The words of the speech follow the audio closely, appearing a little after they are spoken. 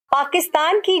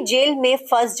पाकिस्तान की जेल में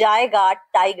फंस जाएगा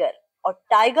टाइगर और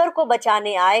टाइगर को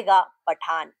बचाने आएगा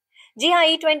पठान। जी हाँ,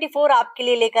 E24 आपके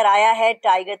लिए लेकर आया है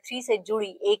टाइगर 3 से जुड़ी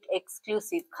एक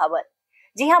एक्सक्लूसिव खबर।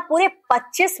 जी हाँ, पूरे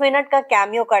 25 मिनट का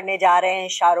कैमियो करने जा रहे हैं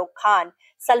शाहरुख खान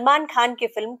सलमान खान की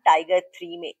फिल्म टाइगर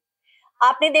 3 में।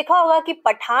 आपने देखा होगा कि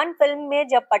पठान फिल्म में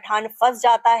जब पठान फंस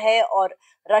जाता है और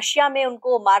रशिया में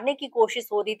उनको मारने की कोशिश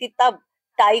हो रही थी, तब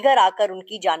टाइगर आकर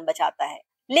उनकी जान बचाता है।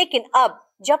 लेकिन अब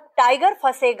जब टाइगर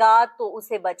फंसेगा तो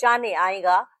उसे बचाने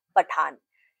आएगा पठान।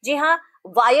 जी हाँ,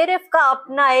 वाईआरएफ का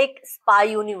अपना एक स्पाई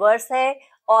यूनिवर्स है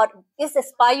और इस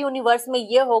स्पाई यूनिवर्स में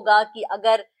यह होगा कि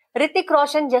अगर ऋतिक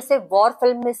रोशन जैसे वॉर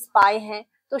फिल्म में स्पाई हैं,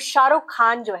 तो शाहरुख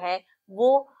खान जो है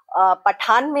वो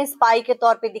पठान में स्पाई के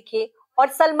तौर पे दिखे। और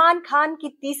सलमान खान की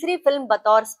तीसरी फिल्म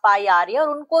बतौर स्पाई आ रही है और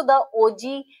उनको द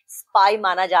ओजी स्पाई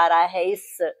माना जा रहा है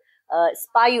इस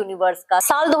स्पाई यूनिवर्स का।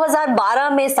 साल 2012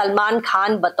 में सलमान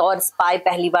खान बतौर स्पाई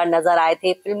पहली बार नजर आए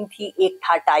थे। फिल्म थी एक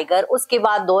था टाइगर। उसके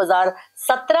बाद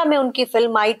 2017 में उनकी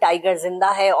फिल्म आई टाइगर जिंदा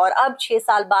है और अब 6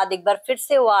 साल बाद एक बार फिर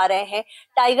से वो आ रहे हैं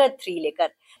टाइगर 3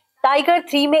 लेकर। टाइगर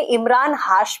 3 में इमरान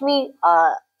हाशमी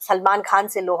सलमान खान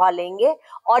से लोहा लेंगे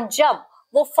और जब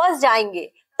वो फंस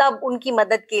जाएंगे तब उनकी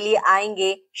मदद के लिए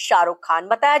आएंगे शाहरुख खान।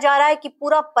 बताया जा रहा है कि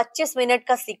पूरा 25 मिनट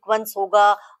का सीक्वेंस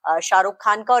होगा शाहरुख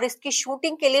खान का और इसकी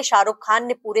शूटिंग के लिए शाहरुख खान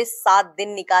ने पूरे 7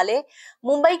 दिन निकाले।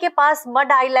 मुंबई के पास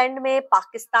मड आइलैंड में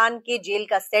पाकिस्तान के जेल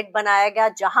का सेट बनाया गया,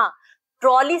 जहां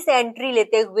ट्रॉली से एंट्री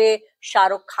लेते हुए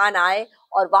शाहरुख खान आए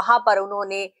और वहां पर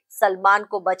उन्होंने सलमान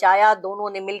को बचाया। दोनों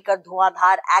ने मिलकर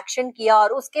धुआंधार एक्शन किया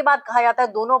और उसके बाद कहा जाता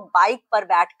है दोनों बाइक पर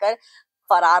बैठकर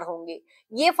फरार होंगे।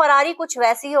 ये फरारी कुछ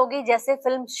वैसी होगी जैसे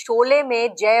फिल्म शोले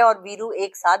में जय और वीरू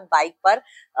एक साथ बाइक पर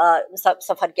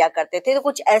सफर किया करते थे, तो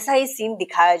कुछ ऐसा ही सीन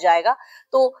दिखाया जाएगा।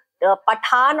 तो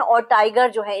पठान और टाइगर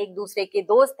जो है एक दूसरे के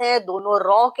दोस्त है, दोनों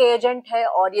रॉ के एजेंट है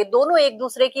और ये दोनों एक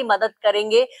दूसरे की मदद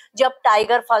करेंगे जब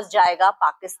टाइगर फंस जाएगा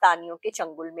पाकिस्तानियों के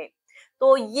चंगुल में।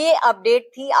 तो ये अपडेट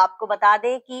थी। आपको बता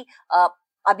दें कि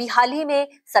अभी हाल ही में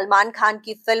सलमान खान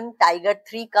की फिल्म टाइगर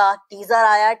 3 का टीजर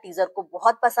आया। टीजर को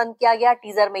बहुत पसंद किया गया।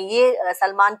 टीजर में ये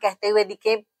सलमान कहते हुए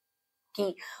दिखे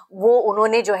कि वो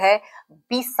उन्होंने जो है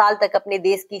 20 साल तक अपने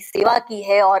देश की सेवा की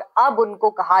है और अब उनको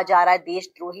कहा जा रहा है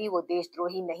देशद्रोही। वो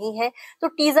देशद्रोही नहीं है। तो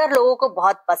टीजर लोगों को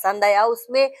बहुत पसंद आया।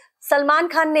 उसमें सलमान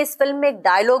खान ने इस फिल्म में एक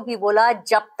डायलॉग भी बोला,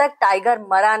 जब तक टाइगर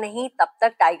मरा नहीं तब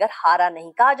तक टाइगर हारा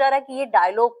नहीं। कहा जा रहा है कि ये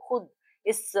डायलॉग खुद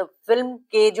इस फिल्म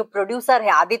के जो प्रोड्यूसर है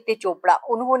आदित्य चोपड़ा,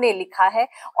 उन्होंने लिखा है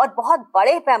और बहुत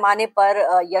बड़े पैमाने पर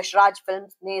यशराज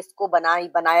फिल्म्स ने इसको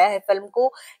बनाया है फिल्म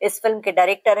को। इस फिल्म के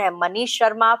डायरेक्टर है मनीष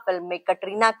शर्मा। फिल्म में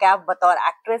कटरीना कैफ बतौर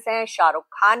एक्ट्रेस हैं। शाहरुख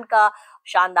खान का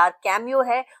शानदार कैमियो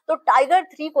है। तो टाइगर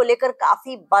 3 को लेकर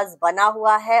काफी बज बना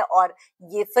हुआ है और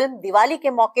ये फिल्म दिवाली के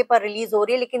मौके पर रिलीज हो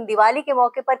रही है। लेकिन दिवाली के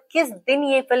मौके पर किस दिन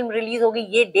ये फिल्म रिलीज होगी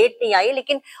ये डेट नहीं आई,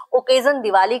 लेकिन ओकेजन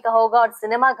दिवाली का होगा और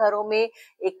सिनेमा घरों में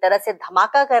एक तरह से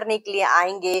धमाका करने के लिए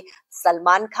आएंगे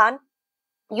सलमान खान।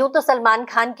 यूं तो सलमान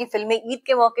खान की फिल्में ईद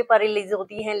के मौके पर रिलीज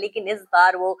होती हैं, लेकिन इस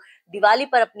बार वो दिवाली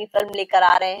पर अपनी फिल्म लेकर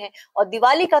आ रहे हैं और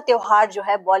दिवाली का त्योहार जो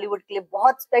है बॉलीवुड के लिए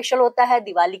बहुत स्पेशल होता है।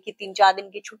 दिवाली की 3-4 दिन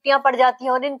की छुट्टियां पड़ जाती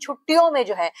हैं और इन छुट्टियों में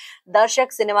जो है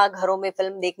दर्शक सिनेमा घरों में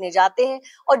फिल्म देखने जाते हैं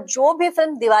और जो भी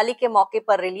फिल्म दिवाली के मौके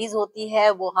पर रिलीज होती है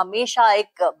वो हमेशा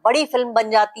एक बड़ी फिल्म बन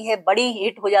जाती है, बड़ी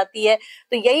हिट हो जाती है।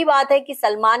 तो यही बात है कि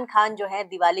सलमान खान जो है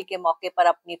दिवाली के मौके पर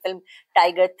अपनी फिल्म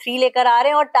टाइगर 3 लेकर आ रहे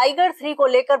हैं और टाइगर 3 को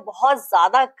लेकर बहुत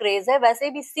ज्यादा क्रेज है। वैसे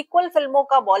भी सीक्वल फिल्मों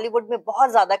का बॉलीवुड में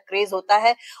बहुत ज्यादा क्रेज होता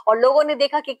है और लोगों ने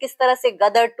देखा कि किस तरह से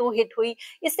गदर 2 हिट हुई।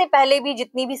 इससे पहले भी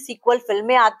जितनी भी सीक्वल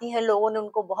फिल्में आती हैं लोगों ने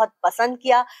उनको बहुत पसंद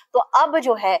किया। तो अब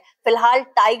जो है फिलहाल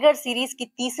टाइगर सीरीज की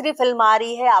तीसरी फिल्म आ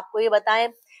रही है। आपको ये बताएं,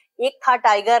 एक था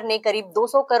टाइगर ने करीब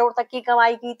 200 करोड़ तक की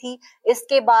कमाई की थी।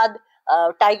 इसके बाद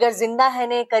टाइगर जिंदा है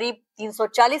ने करीब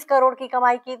 340 करोड़ की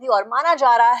कमाई की थी और माना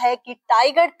जा रहा है कि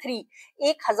टाइगर 3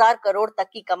 1000 करोड़ तक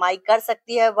की कमाई कर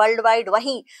सकती है वर्ल्ड वाइड।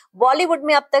 वहीं बॉलीवुड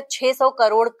में अब तक 600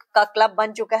 करोड़ का क्लब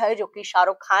बन चुका है, जो कि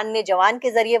शाहरुख खान ने जवान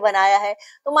के जरिए बनाया है।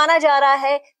 तो माना जा रहा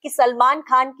है कि सलमान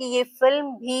खान की ये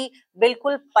फिल्म भी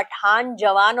बिल्कुल पठान,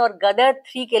 जवान और गदर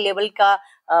 3 के लेवल का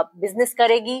बिजनेस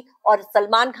करेगी और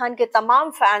सलमान खान के तमाम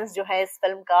फैंस जो है इस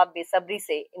फिल्म का बेसब्री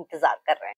से इंतजार कर रहे हैं।